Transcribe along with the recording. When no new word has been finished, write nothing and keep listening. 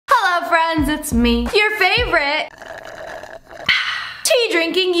friends, it's me, your favorite tea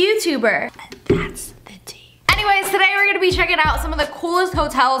drinking YouTuber. That's the tea. Anyways, today we're gonna be checking out some of the coolest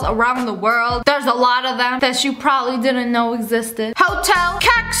hotels around the world. There's a lot of them that you probably didn't know existed. Hotel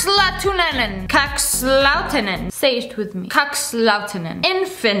Kakslautinen. Say it with me. Kakslautinen in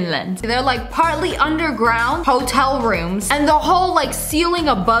Finland. They're like partly underground hotel rooms, and the whole like ceiling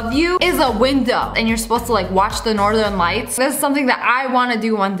above you is a window, and you're supposed to like watch the northern lights. This is something that I want to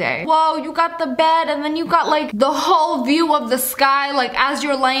do one day. Whoa, you got the bed, and then you got like the whole view of the sky like as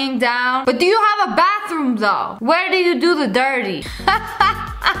you're laying down. But do you have a bathroom though? Where do you do the dirty?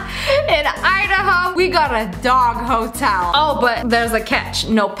 In Idaho, we got a dog hotel. Oh, but there's a catch.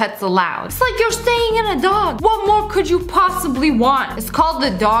 No pets allowed. It's like you're staying in a dog. What more could you possibly want? It's called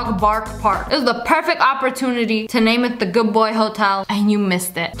the Dog Bark Park. It was the perfect opportunity to name it the Good Boy Hotel, and you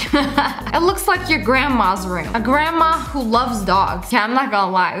missed it. It looks like your grandma's room. A grandma who loves dogs. Yeah, I'm not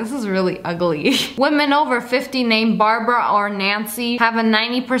gonna lie. This is really ugly. Women over 50 named Barbara or Nancy have a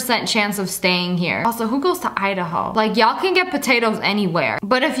 90% chance of staying here. Also, who goes to Idaho? Like, y'all can get potatoes anywhere.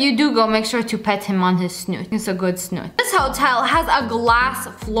 But if you do go, make sure to pet him on his snoot. It's a good snoot. This hotel has a glass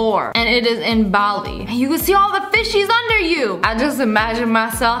floor, and it is in Bali. And you can see all the fishies under you. I just imagine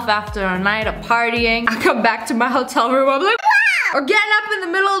myself after a night of partying. I come back to my hotel room, I'm like, or getting up in the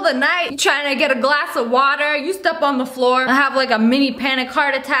middle of the night, you trying to get a glass of water, you step on the floor and have like a mini panic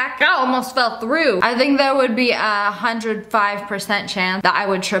heart attack. I almost fell through. I think there would be a 105% chance that I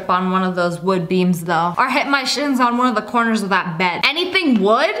would trip on one of those wood beams though, or hit my shins on one of the corners of that bed. Anything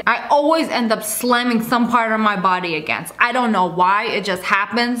wood, I always end up slamming some part of my body against. I don't know why, it just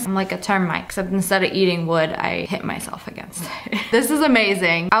happens. I'm like a termite, except instead of eating wood, I hit myself against it. This is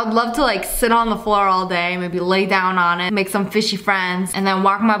amazing. I would love to like sit on the floor all day, maybe lay down on it, make some fishy friends, and then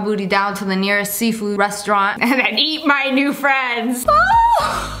walk my booty down to the nearest seafood restaurant and then eat my new friends.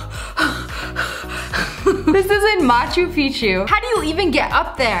 Oh! This is in Machu Picchu. How do you even get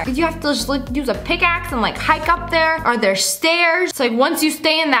up there? You have to just like use a pickaxe and like hike up there. Are there stairs? It's like once you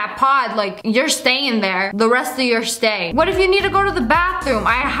stay in that pod, like you're staying there the rest of your stay. What if you need to go to the bathroom?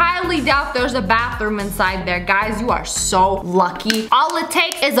 I highly doubt there's a bathroom inside there. Guys, you are so lucky. All it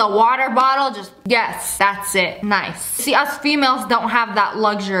takes is a water bottle. Just, yes, that's it. Nice. See, us females don't have that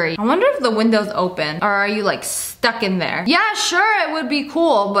luxury. I wonder if the window's open, or are you like stuck in there? Yeah, sure, it would be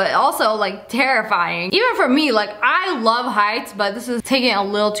cool, but also like terrifying. Even for me, like I love heights, but this is taking it a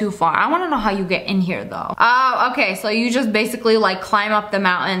little too far. I wanna know how you get in here though. Oh, okay, so you just basically like climb up the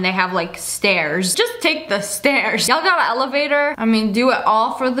mountain. They have like stairs. Just take the stairs. Y'all got an elevator? I mean, do it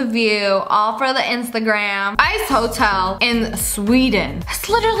all for the view, all for the Instagram. Ice hotel in Sweden. It's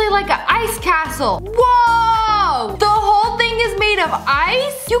literally like an ice castle. Whoa! The whole thing is made of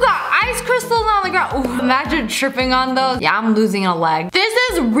ice? You got ice crystals on the ground. Ooh, imagine tripping on those. Yeah, I'm losing a leg. This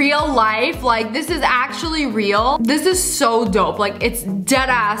is real life. Like, this is actually real. This is so dope. Like, it's dead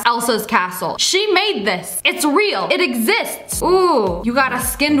ass Elsa's castle. She made this. It's real. It exists. Ooh, you got a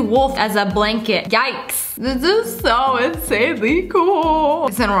skinned wolf as a blanket. Yikes. This is so insanely cool.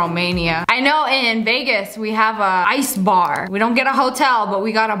 It's in Romania. I know in Vegas we have a ice bar. We don't get a hotel, but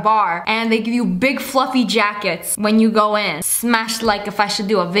we got a bar. And they give you big fluffy jackets when you go in. Smashed like if I should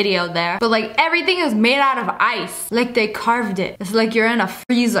do a video there. But like everything is made out of ice. Like they carved it. It's like you're in a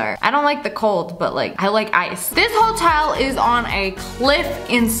freezer. I don't like the cold, but like I like ice. This hotel is on a cliff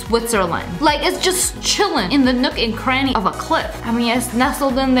in Switzerland. Like it's just chilling in the nook and cranny of a cliff. I mean, it's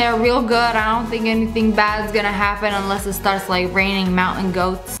nestled in there real good. I don't think anything bad's gonna happen unless it starts like raining mountain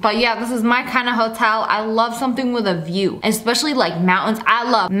goats. But yeah, this is my kind of hotel. I love something with a view, especially like mountains. I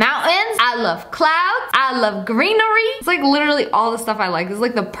love mountains. I love clouds. I love greenery. It's like literally all the stuff I like. It's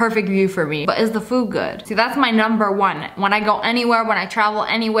like the perfect view for me. But is the food good? See, that's my number one. When I go anywhere, when I travel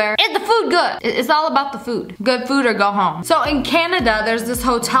anywhere, is the food good? It's all about the food. Good food or go home. So in Canada, there's this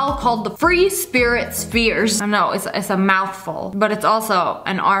hotel called the Free Spirit Spheres. I know it's a mouthful, but it's also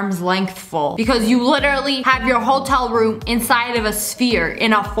an arm's length full, because you literally have your hotel room inside of a sphere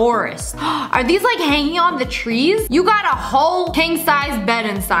in a forest. Are these like hanging on the trees? You got a whole king size bed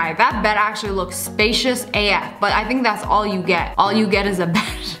inside. That bed actually looks spacious AF, but I think that's all you get. All you get is a bed.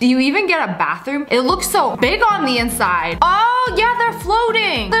 Do you even get a bathroom? It looks so big on the inside. Oh yeah, they're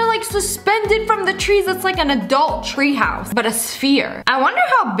floating. They're like suspended from the trees. It's like an adult tree house, but a sphere. I wonder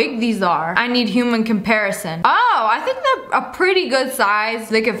how big these are. I need human comparison. Oh, I think they're a pretty good size.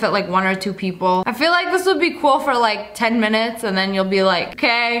 They could fit like 1 or 2 people. I feel like this would be cool for like 10 minutes and then you'll be like,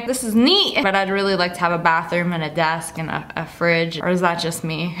 okay, this is neat. But I'd really like to have a bathroom and a desk and a fridge. Or is that just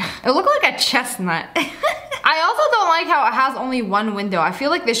me? It looked like a chestnut. I also don't like how it has only one window. I feel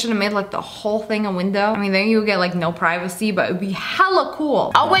like they should have made like the whole thing a window. I mean, then you get like no privacy, but it would be hella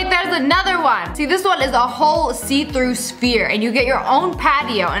cool. Oh wait, there's another one. See, this one is a whole see-through sphere and you get your own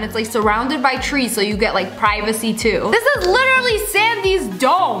patio and it's like surrounded by trees, so you get like privacy too. This is literally Sandy's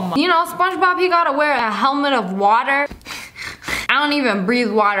dome. You know, SpongeBob, he gotta wear a helmet of water. I don't even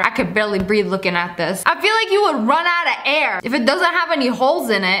breathe water. I could barely breathe looking at this. I feel like you would run out of air if it doesn't have any holes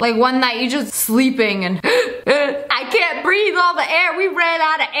in it. Like one night you're just sleeping and I can't breathe all the air. We ran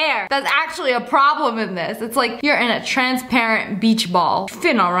out of air. That's actually a problem in this. It's like you're in a transparent beach ball. You're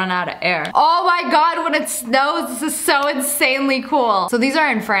finna run out of air. Oh my god, when it snows, this is so insanely cool. So these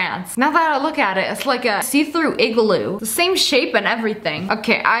are in France. Now that I look at it, it's like a see-through igloo. The same shape and everything.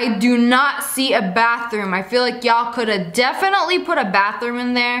 Okay, I do not see a bathroom. I feel like y'all could have definitely put a bathroom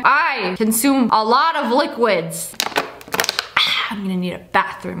in there. I consume a lot of liquids. I'm gonna need a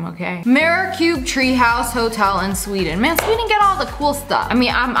bathroom, okay? Mirror Cube Treehouse Hotel in Sweden. Man, Sweden get all the cool stuff. I mean,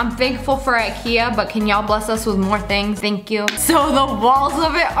 I'm thankful for IKEA, but can y'all bless us with more things? Thank you. So the walls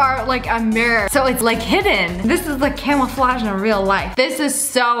of it are like a mirror. So it's like hidden. This is like camouflage in real life. This is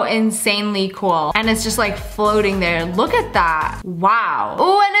so insanely cool. And it's just like floating there. Look at that. Wow.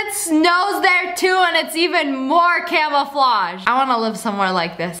 Oh, and it snows there too, and it's even more camouflage. I wanna live somewhere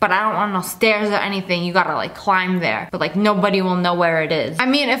like this, but I don't want no stairs or anything. You gotta like climb there, but like nobody will know where it is. I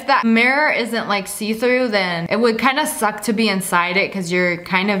mean, if that mirror isn't like see-through, then it would kind of suck to be inside it because you're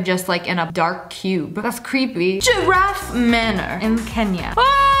kind of just like in a dark cube. That's creepy. Giraffe Manor in Kenya.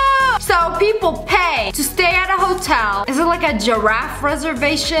 Ah! So people pay to stay at a hotel. Is it like a giraffe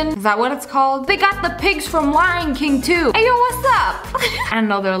reservation? Is that what it's called? They got the pigs from Lion King too. Hey yo, what's up? I don't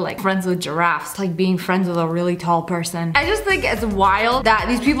know, they're like friends with giraffes. It's like being friends with a really tall person. I just think it's wild that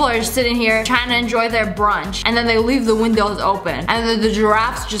these people are just sitting here trying to enjoy their brunch and then they leave the windows open. And then the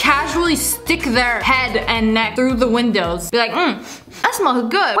giraffes just casually stick their head and neck through the windows. Be like, that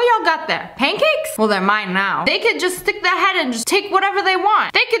smells good. What y'all got there? Pancakes? Well, they're mine now. They could just stick their head and just take whatever they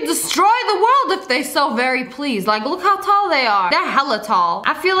want. They could destroy the world if they so very please. Like, look how tall they are. They're hella tall.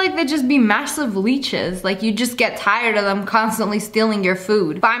 I feel like they'd just be massive leeches. Like, you just get tired of them constantly stealing your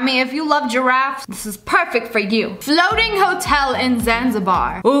food. But I mean, if you love giraffes, this is perfect for you. Floating hotel in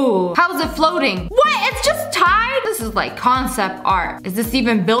Zanzibar. Ooh, how's it floating? What? It's just tied? This is like concept art. Is this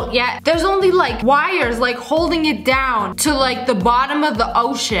even built yet? There's only like wires like holding it down to like the bottom of the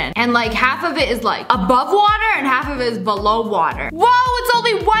ocean. And like half of it is like above water and half of it is below water. Whoa, it's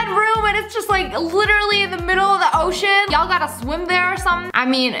only one room and it's just like literally in the middle of the ocean. Y'all gotta swim there or something? I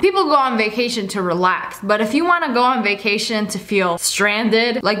mean, people go on vacation to relax, but if you wanna go on vacation to feel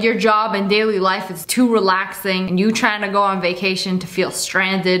stranded, like your job and daily life is too relaxing and you trying to go on vacation to feel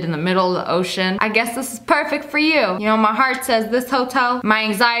stranded in the middle of the ocean, I guess this is perfect for you. You know, my heart says this hotel, my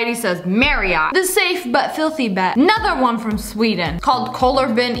anxiety says Marriott. The safe but filthy bet. Another one from Sweden called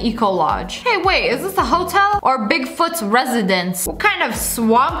Kolarbin Eco Lodge. Hey, wait, is this a hotel or Bigfoot's residence? What kind of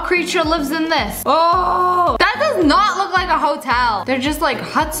swamp creature lives in this? Oh, that does not look like a hotel. They're just like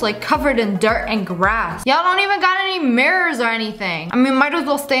huts like covered in dirt and grass. Y'all don't even got any mirrors or anything. I mean, might as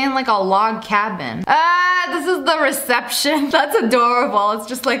well stay in like a log cabin. This is the reception. That's adorable. It's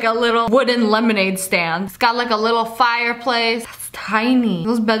just like a little wooden lemonade stand. It's got like a little fireplace. Tiny.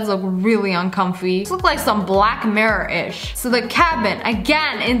 Those beds look really uncomfy. These look like some Black Mirror-ish. So the cabin,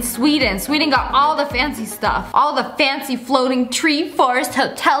 again, in Sweden. Sweden got all the fancy stuff. All the fancy floating tree forest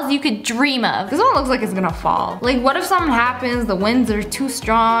hotels you could dream of. This one looks like it's gonna fall. Like, what if something happens, the winds are too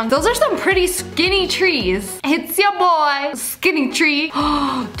strong? Those are some pretty skinny trees. It's your boy, Skinny Tree.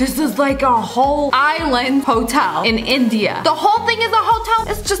 This is like a whole island hotel in India. The whole thing is a hotel.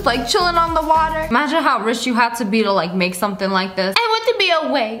 It's just like chilling on the water. Imagine how rich you had to be to like make something like this. I want to be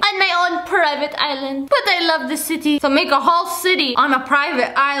away on my own private island, but I love the city. So make a whole city on a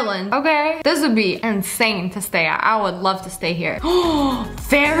private island, okay? This would be insane to stay at. I would love to stay here.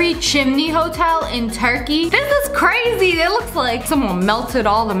 Fairy Chimney Hotel in Turkey. This is crazy. It looks like someone melted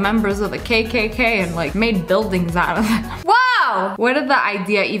all the members of the KKK and like made buildings out of it. Wow! Where did the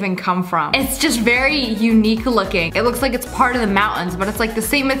idea even come from? It's just very unique looking. It looks like it's part of the mountains, but it's like the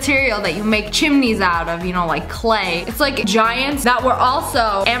same material that you make chimneys out of, you know, like clay. It's like giants that were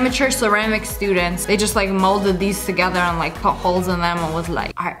also amateur ceramic students. They just like molded these together and like put holes in them and was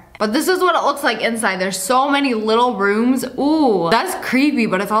like art. But this is what it looks like inside. There's so many little rooms. Ooh, that's creepy,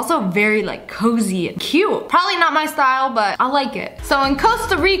 but it's also very like cozy and cute. Probably not my style, but I like it. So in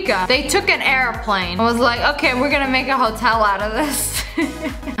Costa Rica, they took an airplane and was like, okay, we're gonna make a hotel out of this.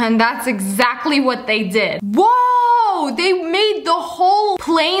 And that's exactly what they did. Whoa! They made the whole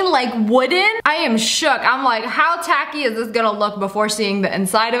plane like wooden. I am shook. I'm like, how tacky is this gonna look before seeing the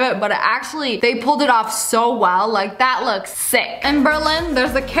inside of it? But actually, they pulled it off so well. Like, that looks sick. In Berlin,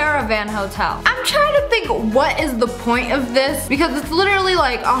 there's a caravan hotel. I'm trying to think, what is the point of this? Because it's literally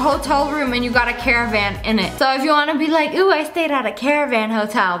like a hotel room and you got a caravan in it. So if you wanna be like, ooh, I stayed at a caravan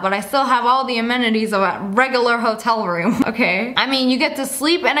hotel, but I still have all the amenities of a regular hotel room, okay? I mean, you get to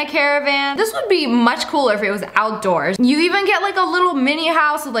sleep in a caravan. This would be much cooler if it was outdoors. You even get like a little mini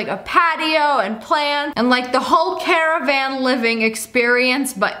house with like a patio and plants and like the whole caravan living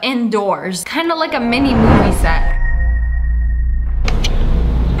experience, but indoors. Kind of like a mini movie set.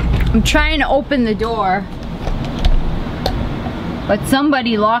 I'm trying to open the door, but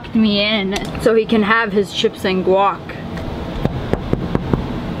somebody locked me in so he can have his chips and guac.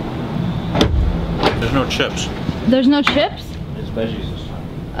 There's no chips. There's no chips? It's veggies this time.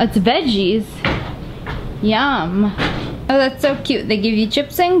 It's veggies. Yum. Oh, that's so cute. They give you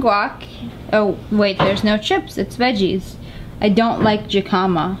chips and guac. Oh, wait, there's no chips. It's veggies. I don't like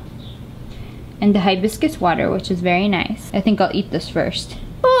jicama. And the hibiscus water, which is very nice. I think I'll eat this first.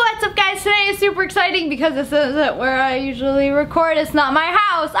 Oh, what's up, guys? Today is super exciting because this isn't where I usually record. It's not my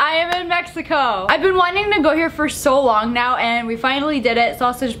house. I am in Mexico. I've been wanting to go here for so long now, and we finally did it.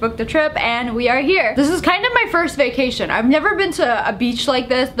 Sausage booked the trip, and we are here. This is kind of my first vacation. I've never been to a beach like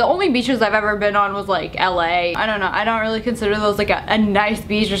this. The only beaches I've ever been on was like LA. I don't know. I don't really consider those like a nice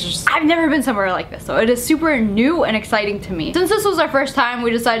beach. It's just, I've never been somewhere like this, so it is super new and exciting to me. Since this was our first time, we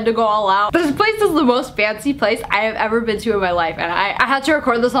decided to go all out. This place is the most fancy place I have ever been to in my life, and I had to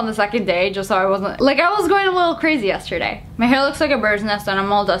record this on the second day just so I wasn't like, I was going a little crazy yesterday. My hair looks like a bird's nest and I'm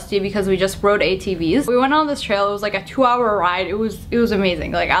all dusty because we just rode ATVs. We went on this trail. It was like a 2-hour ride. It was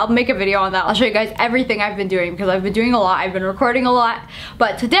amazing. Like, I'll make a video on that. I'll show you guys everything I've been doing because I've been doing a lot. I've been recording a lot.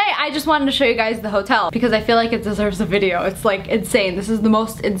 But today I just wanted to show you guys the hotel because I feel like it deserves a video. It's like insane. This is the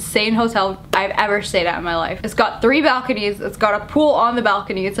most insane hotel I've ever stayed at in my life. It's got 3 balconies. It's got a pool on the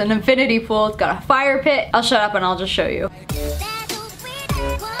balcony. It's an infinity pool. It's got a fire pit. I'll shut up and I'll just show you.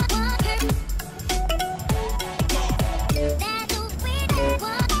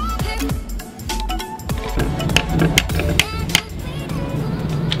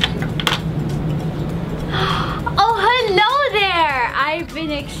 I've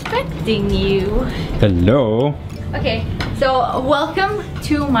been expecting you. Hello. Okay, so welcome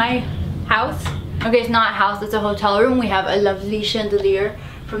to my house. Okay, it's not a house, it's a hotel room. We have a lovely chandelier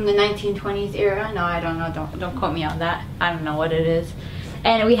from the 1920s era. No, I don't know, don't quote me on that. I don't know what it is.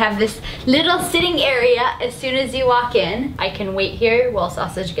 And we have this little sitting area as soon as you walk in. I can wait here while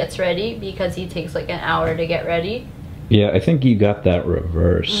Sausage gets ready because he takes like an hour to get ready. Yeah, I think you got that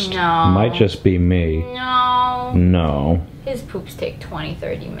reversed. No. Might just be me. No. No. His poops take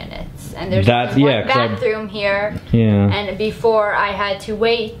 20-30 minutes. And there's That, one yeah, bathroom here. Yeah. And before I had to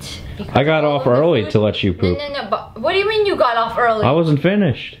wait. I got off early to let you poop. No, but what do you mean you got off early? I wasn't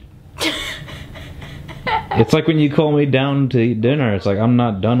finished. It's like when you call me down to eat dinner. It's like, I'm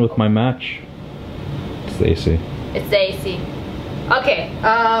not done with my match. It's AC. It's AC. Okay,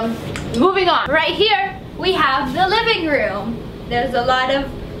 moving on. Right here, we have the living room. There's a lot of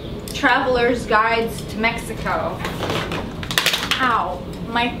traveler's guides to Mexico. Ow,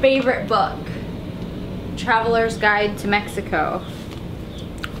 my favorite book. Traveler's Guide to Mexico.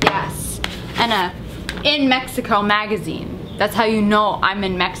 Yes, and a In Mexico magazine. That's how you know I'm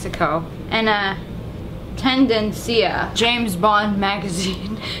in Mexico. And a Tendencia James Bond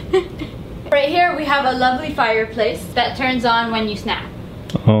magazine. Right here we have a lovely fireplace that turns on when you snap.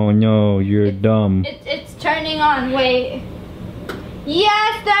 Oh no, you're dumb. It's turning on, wait.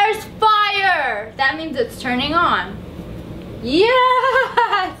 Yes, there's fire! That means it's turning on.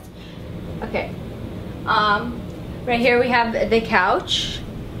 Yes! Okay. Right here we have the couch.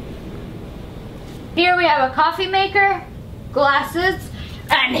 Here we have a coffee maker, glasses,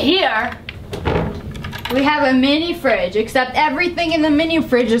 and here we have a mini fridge, except everything in the mini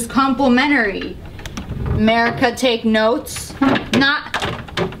fridge is complimentary. America, take notes. Not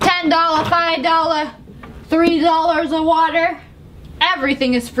 $10, $5, $3 of water.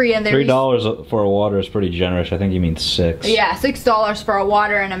 Everything is free and $3 for a water is pretty generous. I think you mean $6. Yeah, $6 for a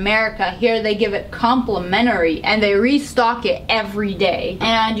water in America. Here they give it complimentary and they restock it every day.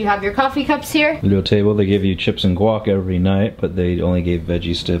 And you have your coffee cups here. Little table, they give you chips and guac every night, but they only gave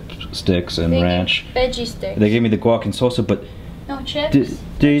veggie sticks and ranch. Veggie sticks. They gave me the guac and salsa, but no chips.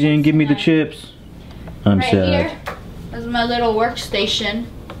 They didn't give me the chips. I'm sad. Here is my little workstation.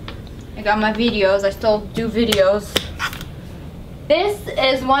 I got my videos. I still do videos. This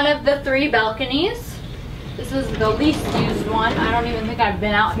is one of the 3 balconies. This is the least used one. I don't even think I've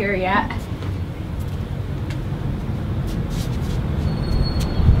been out here yet.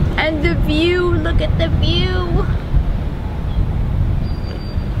 And the view, look at the view.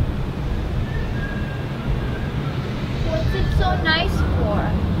 What's it so nice for?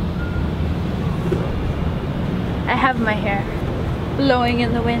 I have my hair blowing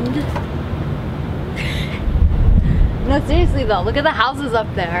in the wind. No, seriously though, look at the houses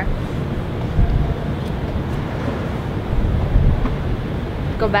up there.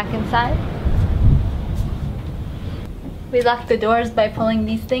 Go back inside. We lock the doors by pulling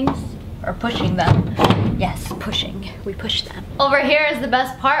these things, or pushing them. Yes, pushing. We push them. Over here is the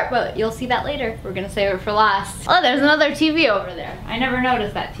best part, but you'll see that later. We're gonna save it for last. Oh, there's another TV over there. I never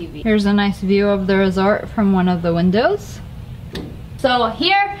noticed that TV. Here's a nice view of the resort from one of the windows. So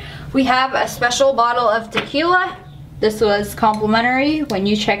here we have a special bottle of tequila. This was complimentary. When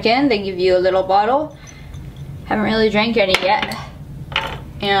you check in, they give you a little bottle. Haven't really drank any yet.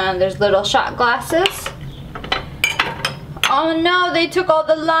 And there's little shot glasses. Oh no, they took all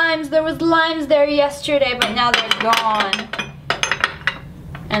the limes. There was limes there yesterday, but now they're gone.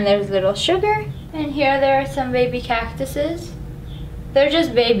 And there's little sugar. And here there are some baby cactuses. They're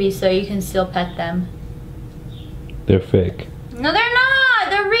just babies, so you can still pet them. They're fake. No, they're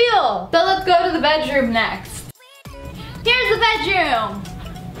not. They're real. So let's go to the bedroom next. Here's the bedroom.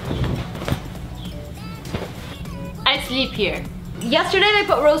 I sleep here. Yesterday they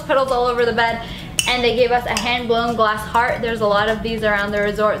put rose petals all over the bed. And they gave us a hand-blown glass heart. There's a lot of these around the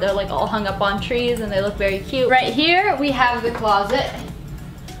resort. They're like all hung up on trees and they look very cute. Right here, we have the closet.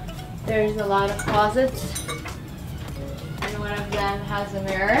 There's a lot of closets. And one of them has a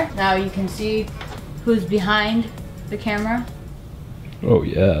mirror. Now you can see who's behind the camera. Oh,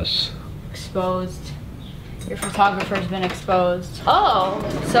 yes. Exposed. Your photographer's been exposed. Oh,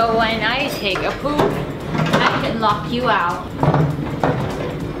 so when I take a poop, I can lock you out.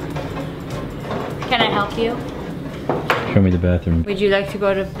 Can I help you? Show me the bathroom. Would you like to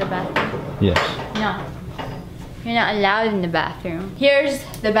go to the bathroom? Yes. No. You're not allowed in the bathroom. Here's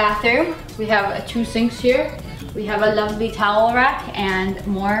the bathroom. We have 2 sinks here. We have a lovely towel rack and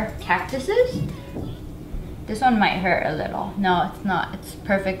more cactuses. This one might hurt a little. No, it's not. It's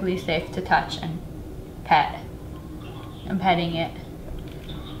perfectly safe to touch and pet. I'm petting it.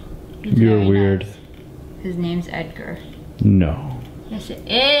 He's You're very weird. nice. His name's Edgar. No. Yes, it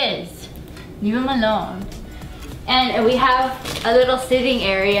is. Leave him alone. And we have a little sitting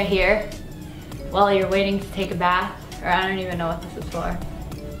area here while you're waiting to take a bath. Or I don't even know what this is for.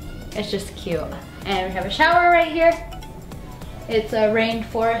 It's just cute. And we have a shower right here. It's a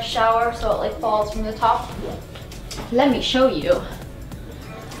rainforest shower, so it like falls from the top. Let me show you.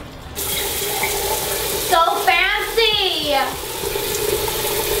 So fancy! Yeah!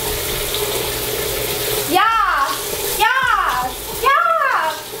 Yeah! Yeah!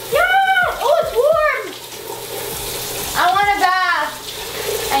 Yeah! Oh, it's warm! I want a bath.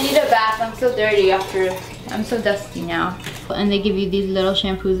 I need a bath. I'm so dirty after. I'm so dusty now. And they give you these little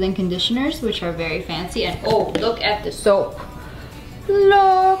shampoos and conditioners, which are very fancy. And oh, look at the soap.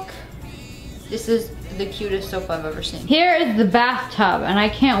 Look. This is the cutest soap I've ever seen. Here is the bathtub, and I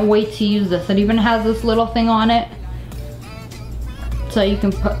can't wait to use this. It even has this little thing on it. So you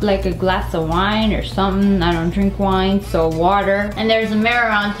can put like a glass of wine or something. I don't drink wine, so water. And there's a mirror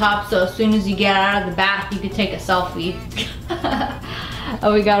on top, so as soon as you get out of the bath, you can take a selfie.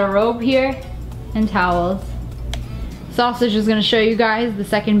 Oh, we got a robe here and towels. Sausage is gonna show you guys the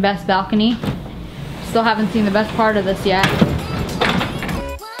second best balcony. Still haven't seen the best part of this yet.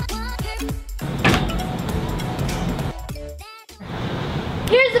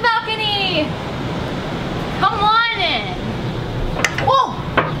 Here's the balcony! Come on in!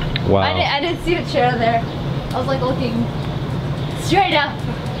 Whoa! Wow. I didn't see a chair there. I was like looking straight up.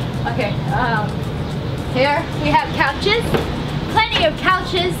 Okay, here we have couches. Plenty of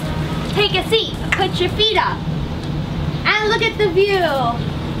couches. Take a seat, put your feet up. And look at the view.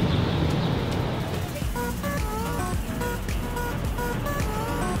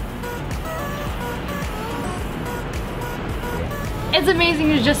 It's amazing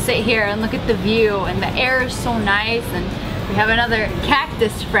to just sit here and look at the view, and the air is so nice, and we have another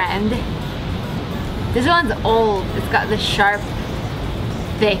cactus friend. This one's old. It's got this sharp,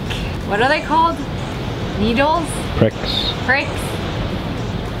 thick, what are they called? Needles? Pricks. Pricks?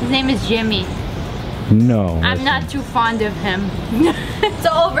 His name is Jimmy. No. I'm not too fond of him.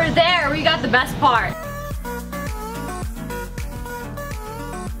 So over there, we got the best part.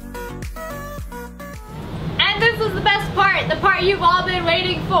 And this was the best part. the part you've all been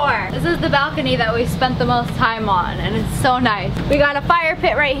waiting for. This is the balcony that we spent the most time on, and it's so nice. We got a fire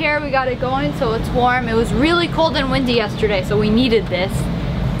pit right here. We got it going so it's warm. It was really cold and windy yesterday, so we needed this.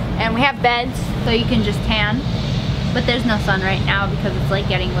 And we have beds, so you can just tan. But there's no sun right now because it's like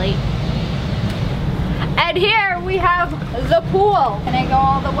getting late. And here we have the pool. Can I go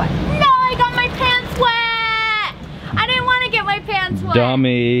all the way? No, I got my pants wet. I didn't want to get my pants wet.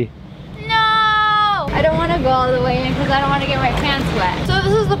 Dummy. No, I don't want to go all the way in because I don't want to get my pants wet. So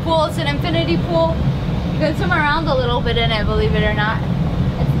this is the pool. It's an infinity pool. You can swim around a little bit in it, believe it or not.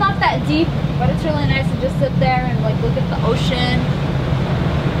 It's not that deep, but it's really nice to just sit there and like look at the ocean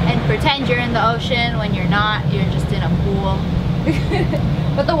and pretend you're in the ocean when you're not. You're just in a pool.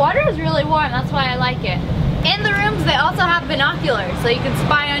 But the water is really warm. That's why I like it. In the rooms, they also have binoculars, so you can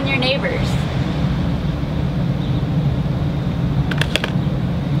spy on your neighbors.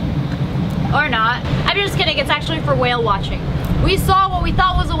 Or not. I'm just kidding, it's actually for whale watching. We saw what we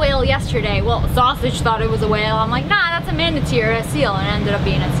thought was a whale yesterday. Well, Sausage thought it was a whale. I'm like, nah, that's a manatee or a seal, and it ended up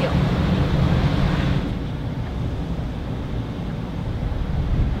being a seal.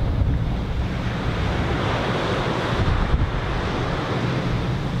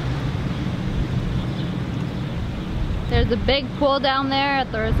 There's a big pool down there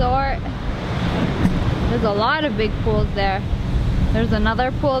at the resort. There's a lot of big pools there. There's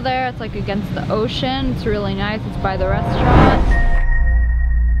another pool there. It's like against the ocean. It's really nice. It's by the restaurant.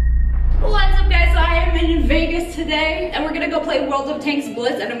 What's up, guys? So I am in Vegas today and we're gonna go play World of Tanks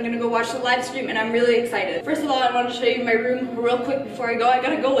Blitz and I'm gonna go watch the live stream and I'm really excited. First of all, I want to show you my room real quick before I go. I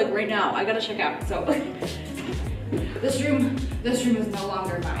gotta go like right now. I gotta check out. So this room is no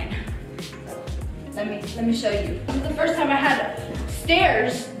longer mine. Let me show you. This is the first time I had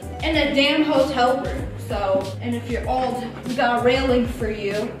stairs in a damn hotel room. So, and if you're old, we got a railing for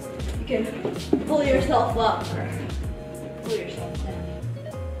you. You can pull yourself up or pull yourself down.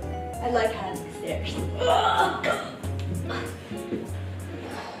 I like having stairs.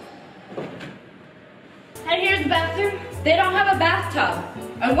 And here's the bathroom. They don't have a bathtub.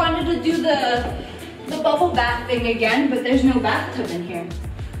 I wanted to do the bubble bath thing again, but there's no bathtub in here.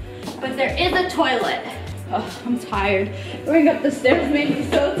 But there is a toilet. Oh, I'm tired. Going up the stairs made me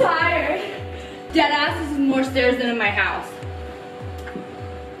so tired. Deadass, this is more stairs than in my house.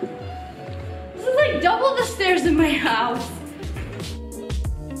 This is like double the stairs in my house.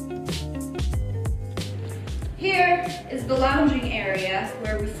 Here is the lounging area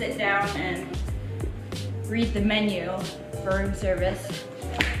where we sit down and read the menu for room service.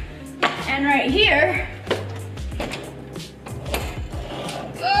 And right here,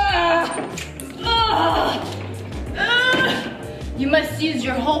 you must use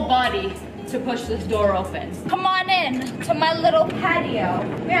your whole body to push this door open. Come on in to my little patio.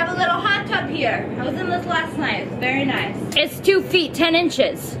 We have a little hot tub here. I was in this last night. It's very nice. It's 2 feet 10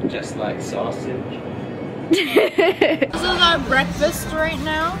 inches. Just like sausage. This is our breakfast right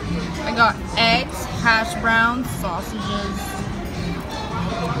now. I got eggs, hash browns, sausages.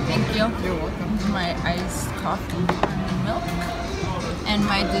 Thank you. You're welcome. My iced coffee and milk. And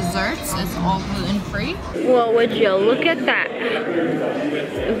my desserts is all gluten-free. Well, would you look at that?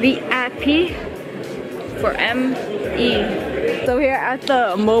 VIP for ME. So we're at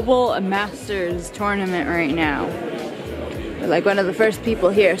the Mobile Masters tournament right now. We're like one of the first people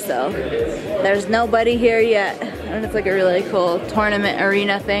here, so there's nobody here yet. And it's like a really cool tournament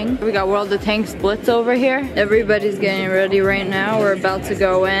arena thing. We got World of Tanks Blitz over here. Everybody's getting ready right now. We're about to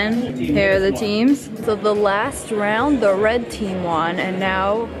go in. Here are the teams. So the last round, the red team won, and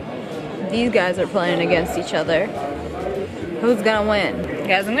now these guys are playing against each other. Who's gonna win?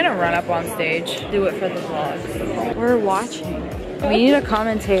 Guys, I'm gonna run up on stage, do it for the vlogs. We're watching. We need a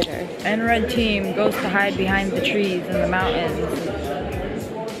commentator. And red team goes to hide behind the trees in the mountains.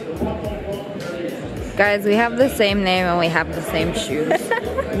 Guys, we have the same name and we have the same shoes.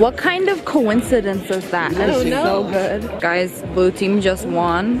 What kind of coincidence is that? That is so good. Guys, blue team just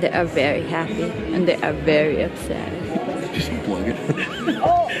won. They are very happy and they are very upset. Just unplug it.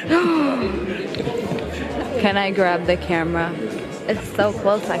 Can I grab the camera? It's so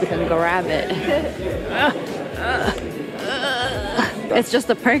close I can grab it. It's just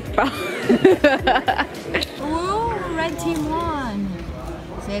a prank phone. Ooh, red team won.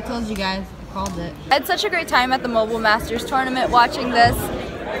 See, I told you guys. Called it. I had such a great time at the Mobile Masters tournament watching this.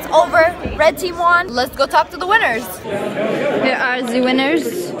 It's over. Red team won. Let's go talk to the winners. Here are the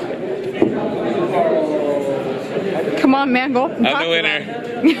winners. Come on, man, go up and talk. I'm the winner.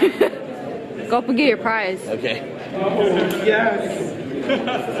 Go up and get your prize. Okay. Yes.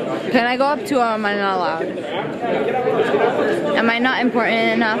 Can I go up to him? Am I not allowed? Am I not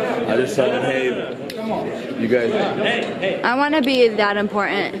important enough? I just said, hey, You guys. I want to be that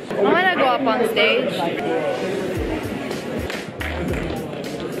important. I want to go up on stage.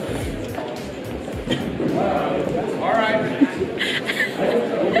 All right.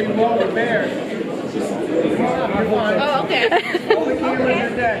 Over there. Oh, okay. All the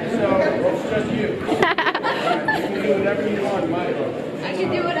cameras are dead, so it's just you. You can do whatever you want, Mike. I can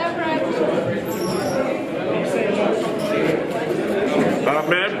do whatever I want.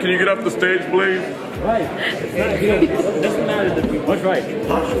 Ma'am, can you get off the stage, please? Right. It doesn't matter that we was right. I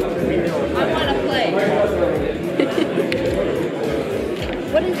want to play.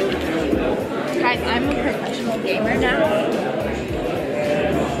 What is it? Guys, I'm a professional gamer now.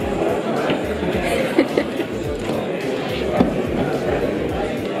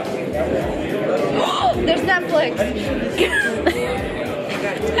 There's Netflix.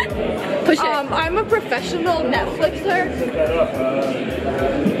 Push it. I'm a professional Netflixer.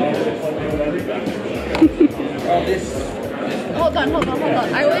 Hold on.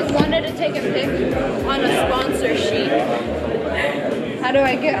 I always wanted to take a pic on a sponsor sheet. How do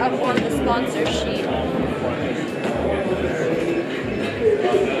I get up on the sponsor sheet?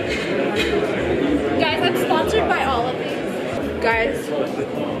 Guys, I'm sponsored by all of these. Guys.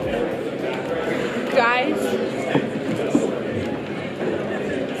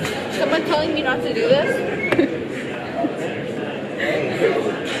 Someone telling me not to do this?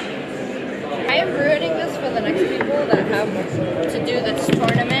 I am ruining this for the next people that have to do this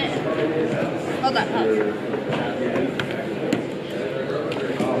tournament. Hold on.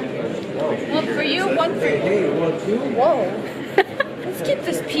 One for you, one for you. Whoa. Let's keep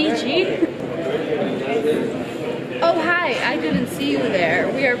this PG. Oh, hi. I didn't see you there.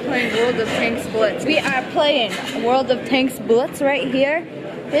 We are playing World of Tanks Blitz. We are playing World of Tanks Blitz right here.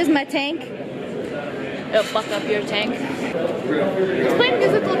 Here's my tank. It'll fuck up your tank. Let's play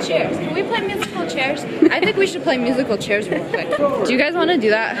musical chairs. Can we play musical chairs? I think we should play musical chairs real quick. Do you guys want to do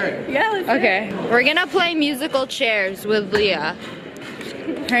that? Yeah, let's do it. Okay. We're gonna play musical chairs with Leah.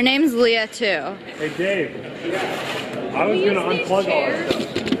 Her name's Leah too. Hey Dave, I was gonna unplug all this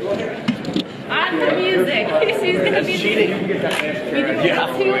stuff. On the music. She's gonna be cheating.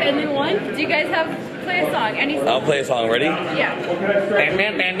 Yeah. 2 and then 1. Do you guys play a song? Any song? I'll play a song. Ready? Yeah.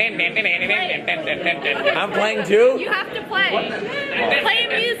 I'm playing too? You have to play. Play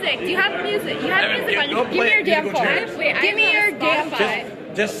music. Do you have music? You have music on you. Give me your damn phone. Give me your damn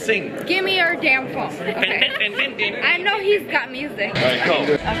phone. Just sing. Give me your damn phone. Okay. I know he's got music. Alright, go.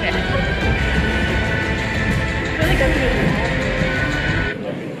 Okay. Really good music.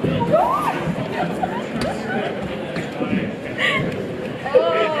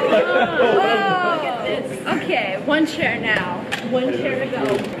 Look at this. Okay, 1 chair now. 1 chair to go.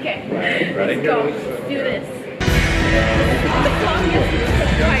 Okay, let's go. Let's do this.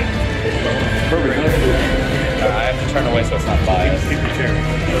 Perfect. I have to turn away so it's not biased. Keep your chair.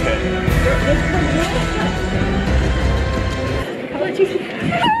 Okay.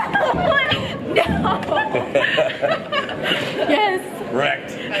 No. Yes.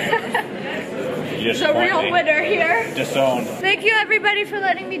 Wrecked. The real winner here. Disowned. Thank you everybody for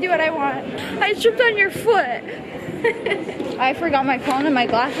letting me do what I want. I tripped on your foot. I forgot my phone and my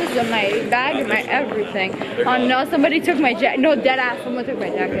glasses and my bag and my everything. Oh no, somebody took my jacket. No, dead ass, someone took my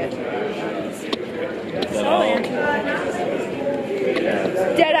jacket.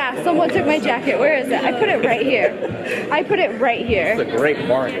 Dead ass, someone took my jacket. Where is it? I put it right here. I put it right here. It's a great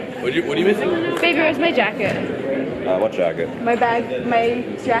bargain. What are you missing? Baby, where's my jacket? What jacket? My bag, my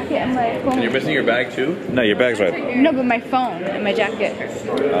jacket and my phone. And you're missing your bag too? No, your bag's right. No, but my phone and my jacket.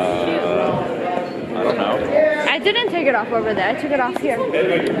 I don't know. I didn't take it off over there. I took it off here. Is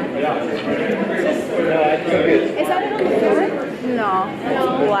that it on the floor? No,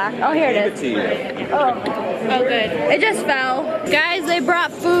 it's black. Oh, here it is. Oh, good. It just fell. Guys, they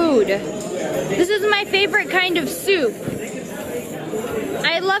brought food. This is my favorite kind of soup.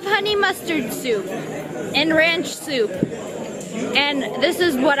 I love honey mustard soup and ranch soup. And this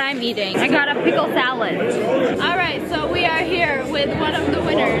is what I'm eating. I got a pickle salad. All right, so we are here with one of the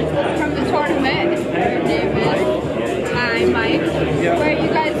winners from the tournament. David. Hi, Mike. Where are you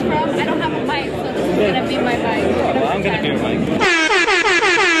guys from? I don't have a mic, so this is gonna be my mic. I'm gonna do a mic.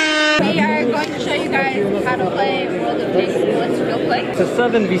 We are going to show you guys how to play World of Tanks Blitz real quick. It's a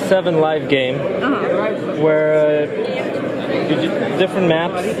 7v7 live game where you do different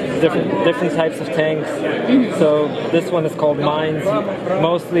maps, different types of tanks. So this one is called Mines.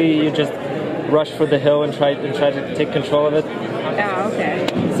 Mostly you just rush for the hill and try to take control of it. Oh, okay.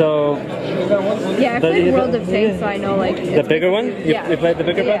 So Yeah, I played World of Tanks, so I know like the bigger one. Yeah. You played the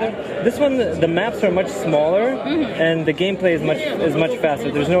bigger brother. This one, the maps are much smaller, and the gameplay is much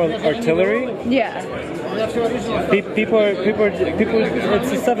faster. There's no artillery. Yeah. People.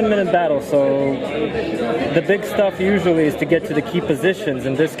 It's a 7-minute battle, so the big stuff usually is to get to the key positions.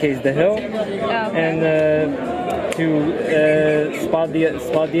 In this case, the hill, and to spot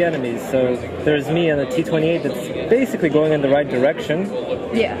the enemies. So there's me and a T-28 that's basically going in the right direction.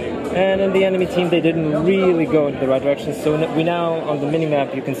 Yeah. And in the enemy team, they didn't really go in the right direction. So we now on the mini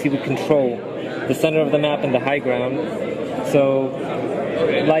map, you can see we control the center of the map and the high ground. So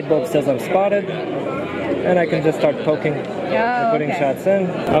light bulb says I'm spotted. And I can just start poking and putting shots in.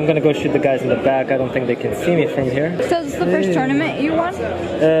 I'm gonna go shoot the guys in the back. I don't think they can see me from here. So this is the first tournament you won?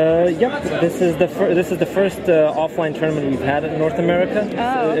 Yep. This is the first offline tournament we've had in North America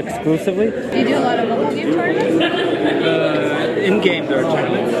exclusively. Do you do a lot of mobile game tournaments? In game there are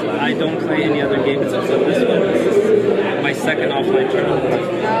tournaments. I don't play any other games except this one. This is my second offline tournament.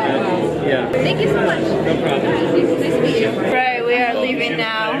 Yeah. Thank you so much. No problem. Nice to meet you. Right, we are leaving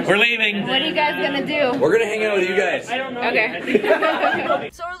now. We're leaving. What are you guys gonna do? We're gonna hang out with you guys.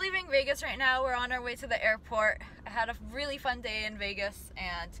 Okay. So we're leaving Vegas right now. We're on our way to the airport. I had a really fun day in Vegas,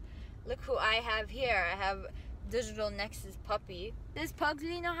 and look who I have here. I have Digital Nexus puppy. This pug, do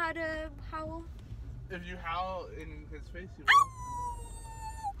you know how to howl? If you howl in his face, you will.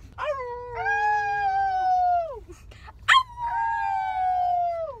 Oh,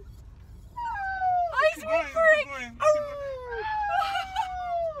 he's whimpering!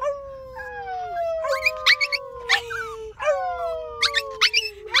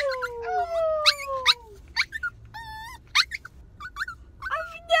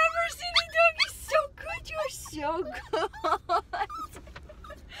 I've never seen a doggy so good. You are so good.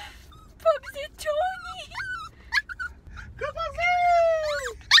 Pugsy Tony.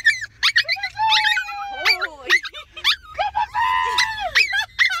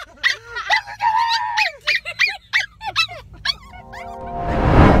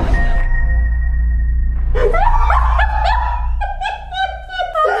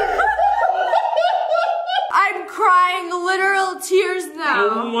 I'm crying literal tears now.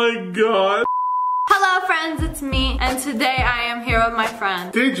 Oh my god. Hello friends, it's me, and today I am here with my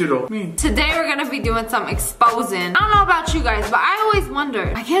friend. Digital. Me. Today we're gonna be doing some exposing. I don't know about you guys, but I always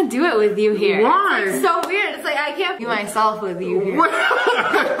wonder, I can't do it with you here. Why? It's so weird, it's like I can't be myself with you here.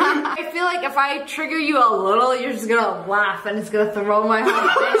 I feel like if I trigger you a little, you're just gonna laugh and it's gonna throw my whole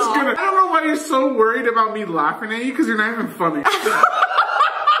thing off. I don't know why you're so worried about me laughing at you, because you're not even funny.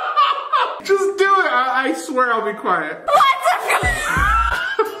 Just do it. I swear I'll be quiet. What the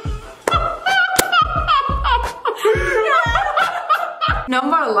No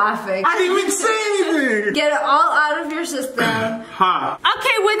more laughing. I didn't even say anything. Get it all out of your system. Ha.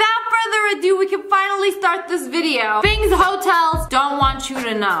 Okay, without further ado, we can finally start this video. Things hotels don't want you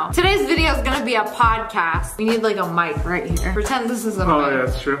to know. Today's video is gonna be a podcast. We need like a mic right here. Pretend this is a mic. Oh yeah,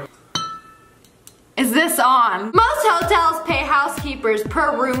 that's true. Is this on? Most hotels pay housekeepers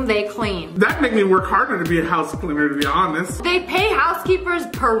per room they clean. That make me work harder to be a house cleaner, to be honest. They pay housekeepers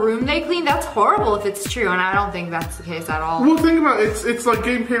per room they clean? That's horrible if it's true, and I don't think that's the case at all. Well, think about it. It's like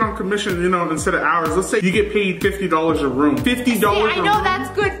getting paid on commission, you know, instead of hours. Let's say you get paid $50 a room. $50 See, a I know room. that's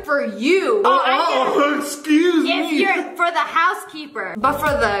good for you. Excuse me. If you're for the housekeeper, but for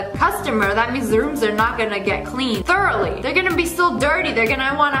the customer, that means the rooms are not gonna get cleaned thoroughly. They're gonna be still dirty. They're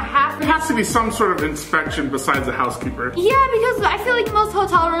gonna want to There has to be some sort of inspection besides a housekeeper. Yeah, because I feel like most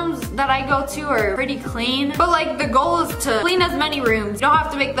hotel rooms that I go to are pretty clean. But like the goal is to clean as many rooms. You don't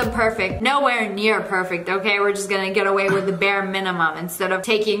have to make them perfect. Nowhere near perfect, okay? We're just gonna get away with the bare minimum instead of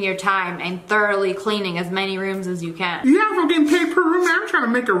taking your time and thoroughly cleaning as many rooms as you can. Yeah, if I'm getting paid per room, I'm trying to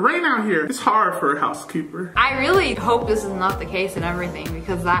make it rain out here. It's hard for a housekeeper. I really hope this is not the case in everything,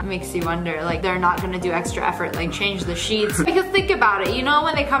 because that makes you wonder, like they're not gonna do extra effort, like change the sheets. Because think about it, you know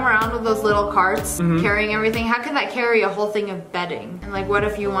when they come around with those little carts carrying everything, how can that carry a whole thing of bedding? And like what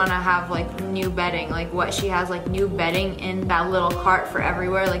if you wanna have like new bedding? Like what, she has like new bedding in that little cart for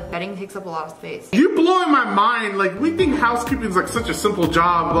everywhere? Like bedding takes up a lot of space. You're blowing my mind. Like we think housekeeping is like such a simple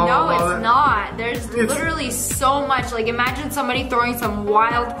job. Blah, No, blah, blah. it's not. There's literally so much. Like imagine somebody throwing some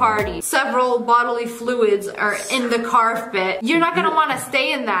wild party. Several bodily fluids are in the carpet. You're not gonna wanna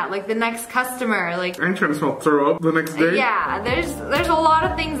stay in that. Like the next customer, like I ain't trying to smell throw up the next day. yeah, there's a lot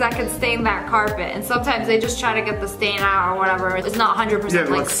of things that could stain that carpet, and sometimes they just try to get the stain out or whatever. It's not 100%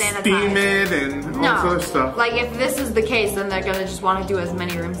 like sanitized. Steam it and all this other stuff. Like if this is the case, then they're gonna just want to do as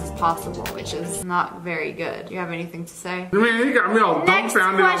many rooms as possible, which is not very good. Do you have anything to say? I mean, you got me all Next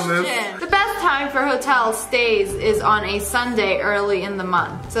dumbfounded on question. this. The best time for hotel stays is on a Sunday early in the the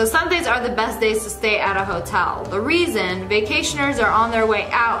month. So Sundays are the best days to stay at a hotel. The reason, vacationers are on their way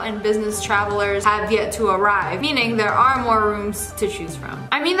out and business travelers have yet to arrive, meaning there are more rooms to choose from.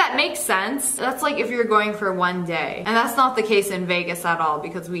 I mean, that makes sense. That's like if you're going for one day. And that's not the case in Vegas at all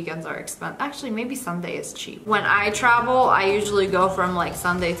because weekends are expensive. Actually, maybe Sunday is cheap. When I travel, I usually go from like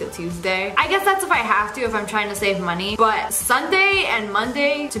Sunday to Tuesday. I guess that's if I have to, if I'm trying to save money. But Sunday and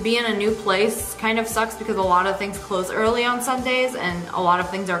Monday to be in a new place kind of sucks because a lot of things close early on Sundays and a lot of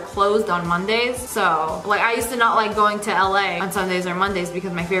things are closed on Mondays. So like I used to not like going to LA on Sundays or Mondays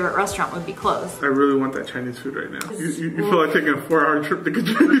because my favorite restaurant would be closed. I really want that Chinese food right now. You feel like taking a 4-hour trip to get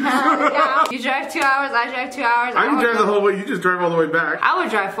Chinese food? Yeah. You drive 2 hours, I drive 2 hours. I can drive the whole way, you just drive all the way back. I would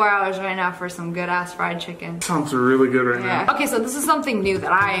drive 4 hours right now for some good ass fried chicken. Sounds really good right now. Okay, so this is something new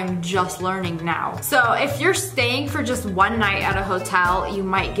that I am just learning now. So if you're staying for just one night at a hotel, you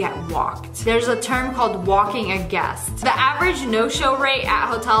might get walked. There's a term called walking a guest. The average no-show rate at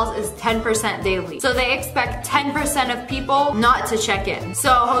hotels is 10% daily. So they expect 10% of people not to check in.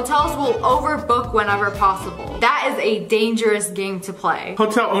 So hotels will overbook whenever possible. That is a dangerous game to play.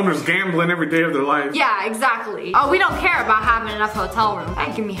 Hotel owners gambling every day of their life. Yeah, exactly. Oh, we don't care about having enough hotel rooms.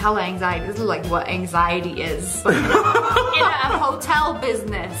 That give me hella anxiety. This is like what anxiety is. But in a hotel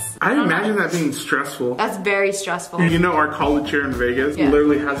business. I imagine that being stressful. That's very stressful. You know, our college here in Vegas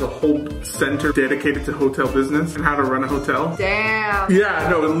literally has a whole center dedicated to hotel business and how to run a hotel. Damn. Yeah,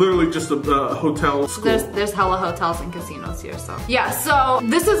 no, it's literally just a hotel school. There's hella hotels and casinos here, so. Yeah, so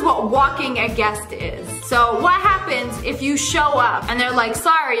this is what walking a guest is. So what happens if you show up and they're like,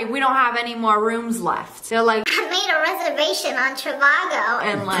 sorry, we don't have any more rooms left. They're like, I made a reservation on Trivago.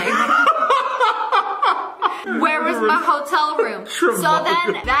 And like, where was my hotel room? So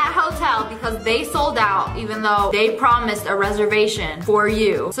then that hotel, because they sold out even though they promised a reservation for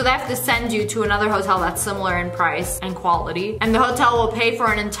you, so they have to send you to another hotel that's similar in price and quality, and the hotel will pay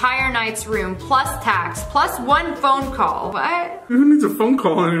for an entire night's room plus tax plus one phone call. What? Who needs a phone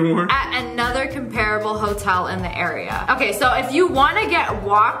call anymore? At another comparable hotel in the area. Okay, so if you want to get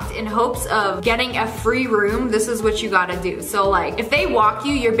walked in hopes of getting a free room, this is what you gotta do. So like, if they walk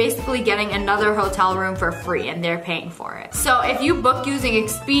you, you're basically getting another hotel room for free and they're paying for it. So if you book using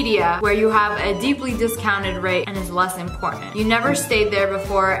Expedia, where you have a deeply discounted rate and is less important, you never stayed there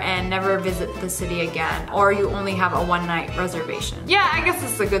before and never visit the city again, or you only have a one-night reservation. Yeah, I guess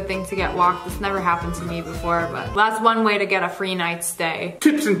it's a good thing to get walked. This never happened to me before, but that's one way to get a free night's stay.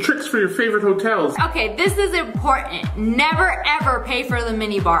 Tips and tricks for your favorite hotels. Okay, this is important. Never ever pay for the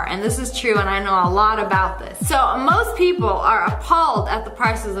minibar, and this is true and I know a lot about this. So most people are appalled at the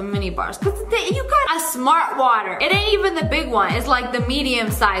prices of minibars because you got a Smart Water. It ain't even the big one. It's like the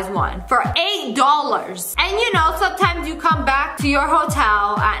medium-sized one for $8. And you know, sometimes you come back to your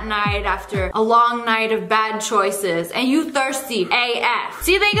hotel at night after a long night of bad choices and you thirsty AF.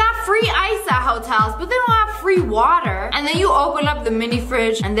 See, they got free ice at hotels, but they don't have free water. And then you open up the mini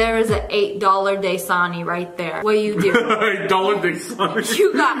fridge and there is an $8 Dasani right there. What do you do? $8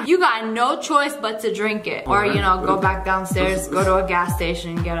 Dasani. You got no choice but to drink it. Or, you know, go back downstairs, go to a gas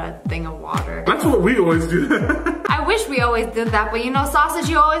station and get a thing of water. That's what we always do. I wish we always did that, but you know, Sausage,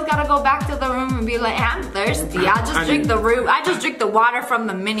 you always gotta go back to the room and be like, hey, I'm thirsty. I just drink the water from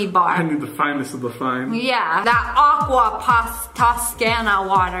the mini bar. I need the finest of the fine. Yeah, that Aqua Toscana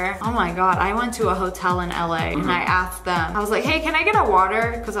water. Oh my god, I went to a hotel in LA and I asked them, I was like, hey, can I get a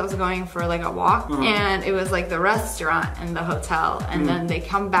water? Because I was going for like a walk, and it was like the restaurant and the hotel, and then they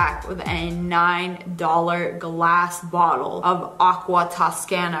come back with a $9 glass bottle of Aqua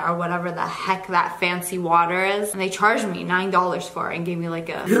Toscana or whatever the heck that fancy water is, and they charged me $9 for it and gave me like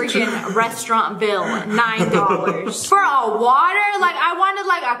a freaking restaurant bill. $9 for a water? Like, I wanted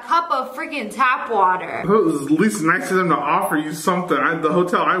like a cup of freaking tap water. It was at least nice of them to offer you something. The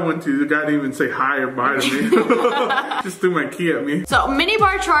hotel I went to, the guy didn't even say hi or bye to me. Just threw my key at me. So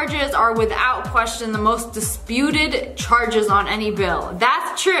minibar charges are without question the most disputed charges on any bill.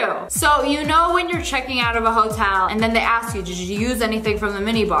 That's true. So you know when you're checking out of a hotel and then they ask you, did you use anything from the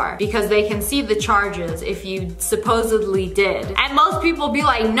minibar? Because they can see the charges if you supposedly did. And most people be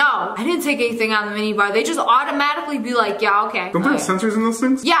like, no, I didn't take anything out of the minibar. They just automatically be like, yeah, okay. Don't they have sensors in those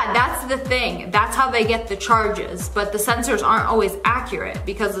things? Yeah, that's the thing. That's how they get the charges. But the sensors aren't always accurate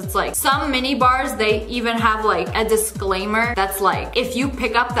because it's like some minibars, they even have like a disclaimer that's like, if you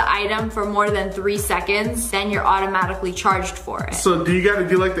pick up the item for more than 3 seconds, then you're automatically charged for it. So do you gotta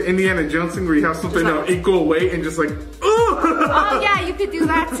do like the Indiana Jones thing where you have something that'll equal weight and just like, oh yeah, you could do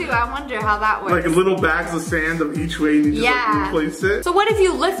that too. I wonder how that works. Like little bags of sand of go each way and you just like replace it? So what if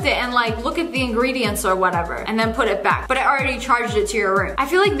you lift it and like look at the ingredients or whatever and then put it back, but it already charged it to your room? I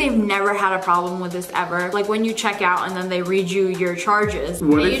feel like they've never had a problem with this ever. Like when you check out and then they read you your charges,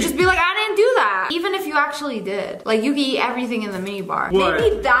 and you just be like, I didn't do that. Even if you actually did. Like you can eat everything in the mini bar. What?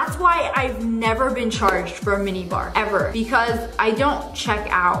 Maybe that's why I've never been charged for a mini bar, ever. Because I don't check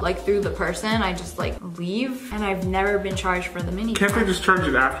out like through the person, I just like leave, and I've never been charged for the mini bar. Can't they just charge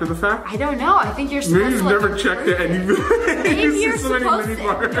it after the fact? I don't know, I think you're supposed maybe you've to like, never checked it and you've maybe you're so supposed to,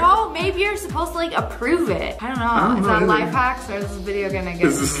 no, maybe you're supposed to like approve it. I don't know, is that life hacks or is this video gonna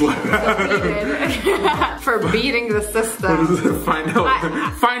get deleted for beating the system?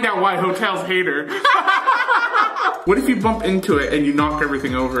 Find out why hotels hate her. What if you bump into it and you knock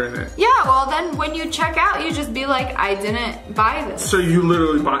everything over in it? Yeah, well then when you check out, you just be like, I didn't buy this. So you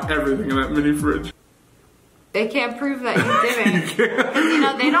literally bought everything in that mini fridge? They can't prove that you didn't. You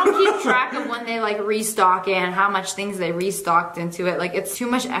know, they don't keep track of when they like restock it and how much things they restocked into it. Like it's too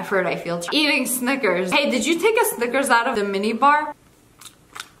much effort, I feel. Eating Snickers. Hey, did you take a Snickers out of the mini bar?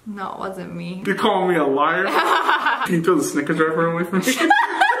 No, it wasn't me. You're calling me a liar? Can you throw the Snickers wrapper away from me?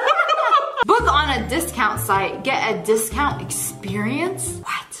 Book on a discount site, get a discount experience?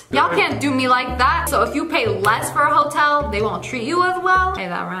 What? Y'all can't do me like that. So if you pay less for a hotel, they won't treat you as well. Hey,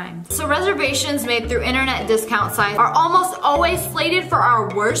 that rhymes. So reservations made through internet discount sites are almost always slated for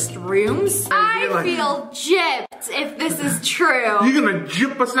our worst rooms. I feel gypped if this is true. You're gonna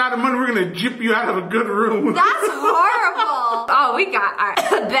gyp us out of money, we're gonna gyp you out of a good room. That's horrible. Oh, we got our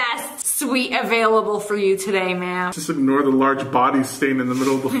best suite available for you today, ma'am. Just ignore the large body stain in the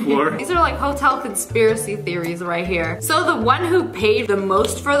middle of the floor. These are like hotel conspiracy theories right here. So the one who paid the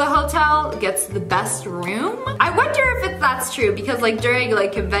most for the hotel gets the best room? I wonder if that's true because like during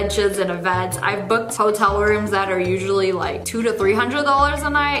like conventions and events, I've booked hotel rooms that are usually like $200 to $300 a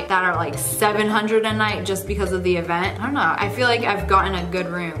night that are like $700 a night just because of the event. I don't know. I feel like I've gotten a good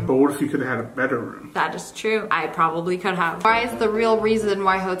room. But what if you could have had a better room? That is true. I probably could have. Why is the real reason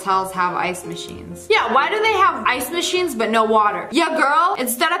why hotels have ice machines? Yeah, why do they have ice machines but no water? Yeah, girl,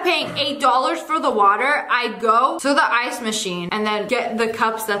 instead of paying $8 for the water, I go to the ice machine and then get the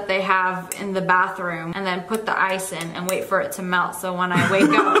cups that they have in the bathroom and then put the ice in and wait for it to melt so when I wake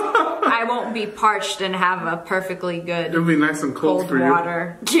up, I won't be parched and have a perfectly good it'll be nice and cold for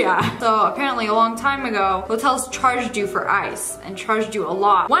water. Yeah. So apparently a long time ago, hotels charged you for ice and charged you a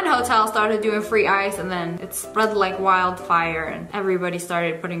lot. One hotel started doing free ice and then it spread like wildfire and everybody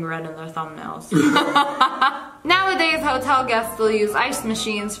started putting red in their thumbnails. Nowadays, hotel guests will use ice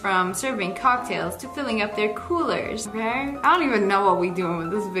machines from serving cocktails to filling up their coolers, okay? I don't even know what we're doing with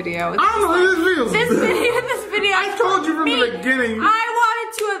this video. I don't know what this video. I told you from the beginning. I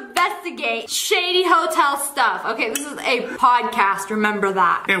wanted to investigate shady hotel stuff. Okay, this is a podcast, remember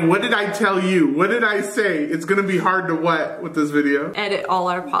that. And what did I tell you? What did I say? It's gonna be hard to what with this video? Edit all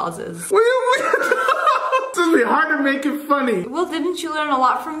our pauses. It's gonna be hard to make it funny. Well, didn't you learn a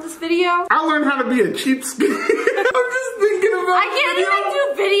lot from this video? I learned how to be a cheapskate. I'm just thinking about I can't even do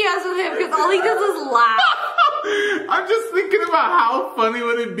videos with him because all he does is laugh. I'm just thinking about how funny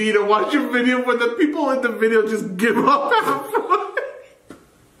would it be to watch a video where the people in the video just give up halfway.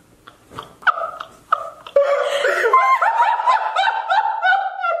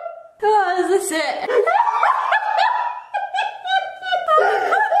 Oh, is this it?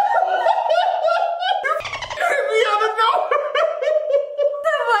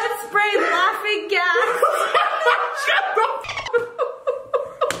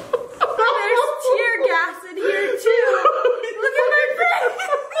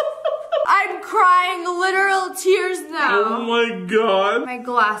 Oh my god. My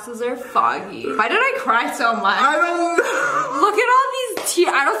glasses are foggy. Why did I cry so much? I don't know. Look at all these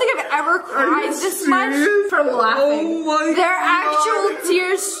tears. I don't think I've ever cried this much from laughing. Oh my There are god. actual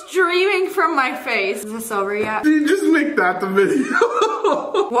tears streaming from my face. Is this over yet? Did you just make that the video?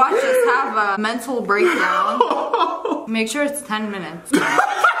 Watch us have a mental breakdown. Make sure it's 10 minutes.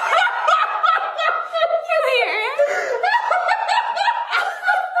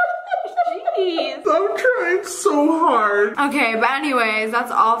 I'm trying so hard. Okay, but anyways,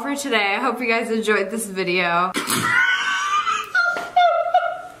 that's all for today. I hope you guys enjoyed this video.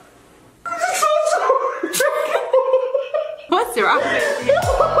 What's wrong with you?